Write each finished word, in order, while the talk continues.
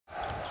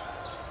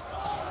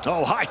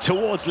Oh, high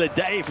towards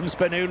Leday from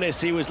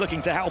Spanoulis. He was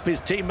looking to help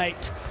his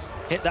teammate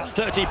hit that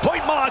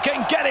 30-point mark,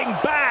 and getting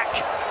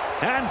back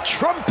and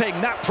trumping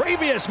that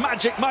previous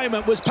magic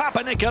moment was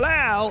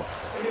Papanikolaou.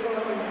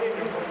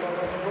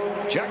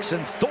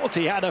 Jackson thought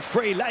he had a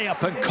free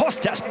layup, and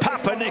Kostas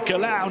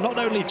Papanikolaou not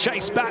only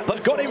chased back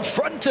but got in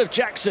front of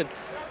Jackson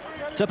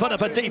to put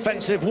up a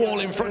defensive wall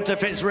in front of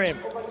his rim.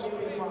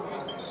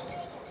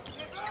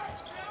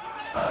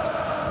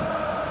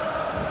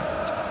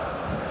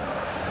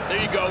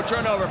 There you go,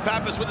 turnover.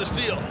 Pappas with the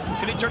steal.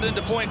 Can he turn it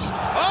into points?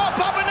 Oh,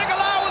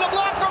 Papanikolaou with a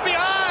block from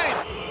behind!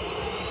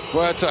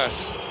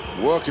 Huertas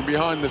working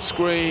behind the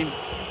screen.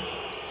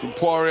 From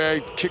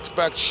Poirier, kicks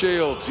back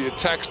Shields. He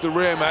attacks the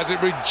rim, has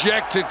it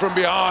rejected from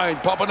behind.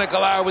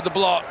 Papanikolaou with the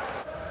block.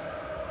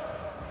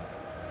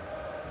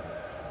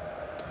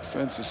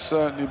 Defense has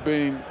certainly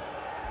been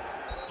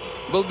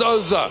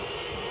bulldozer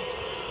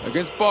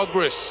against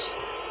Bogris.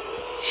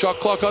 Shot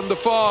clock under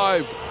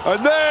 5.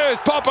 And there's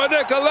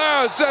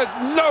Papanikolaou, says,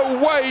 no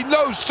way,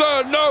 no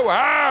sir, no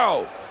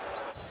how.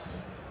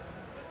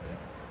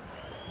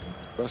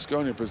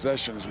 Basconia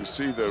possessions, we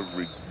see the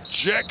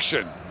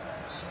rejection.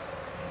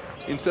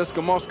 In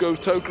CSKA Moscow's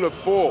total of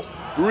 4.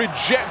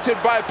 Rejected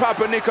by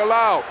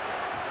Papanikolaou.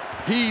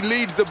 He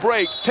leads the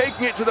break,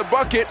 taking it to the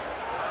bucket.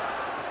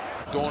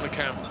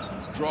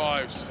 Dornekamp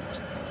drives.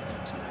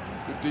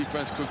 Good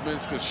defense,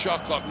 Kuzminska's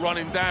shot clock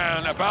running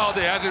down. Abalde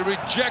has it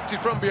rejected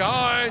from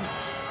behind.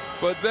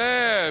 But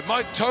there,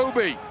 Mike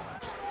Toby.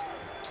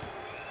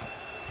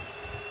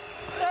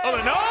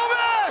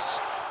 Ulanovas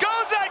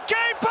goes at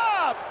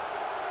K-Pop!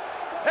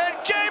 And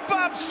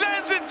K-Pop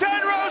sends it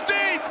 10 rows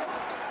deep!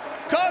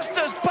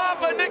 Kostas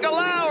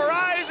Papanikolaou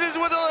rises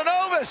with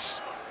Ulanovas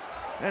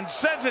and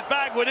sends it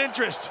back with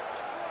interest.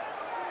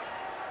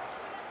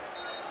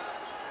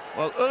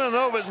 Well,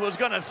 Ulanovas was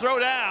going to throw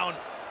down.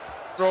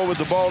 Throw with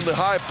the ball in the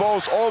high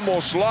post,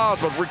 almost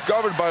lost, but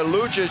recovered by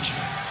Lucic.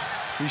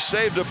 He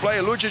saved the play.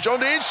 Lucic on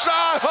the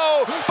inside.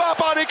 Oh,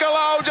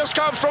 Papanikolaou just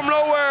comes from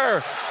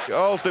nowhere. The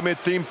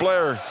ultimate team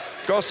player,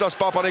 Kostas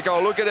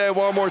Papanikolaou. Look at that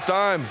one more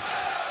time.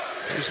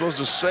 This was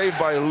the save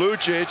by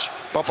Lucic.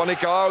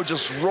 Papanikolaou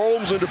just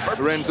roams into...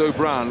 Lorenzo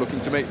Brown looking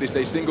to make this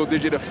a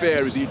single-digit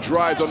affair as he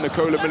drives on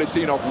Nikola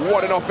Milutinov.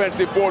 What an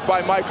offensive board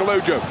by Michael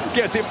Ojo.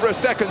 Gets it for a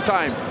second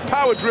time.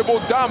 Power dribble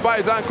down by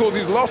his ankles.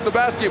 He's lost the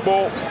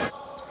basketball.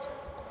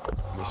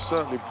 There's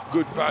certainly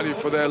good value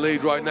for their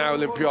lead right now,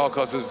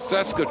 Olympiacos, as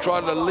CSKA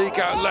trying to leak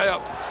out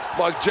layup.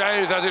 Mike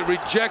James has it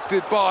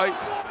rejected by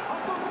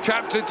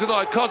captain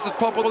tonight, Kostas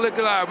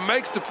Papanikolaou,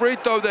 makes the free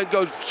throw, then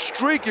goes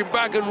streaking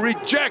back and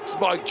rejects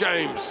Mike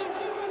James.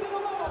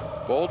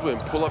 Baldwin,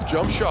 pull-up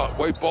jump shot.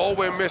 Wade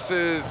Baldwin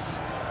misses.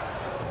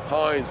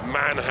 Hines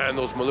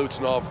manhandles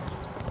Milutinov.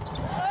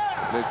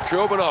 And then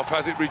Kurbanov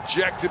has it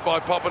rejected by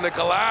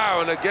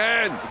Papanikolaou, and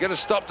again, you get a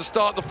stop to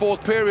start the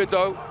fourth period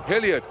though.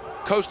 Hilliard,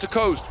 coast to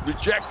coast,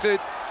 rejected.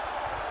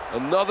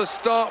 Another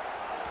stop.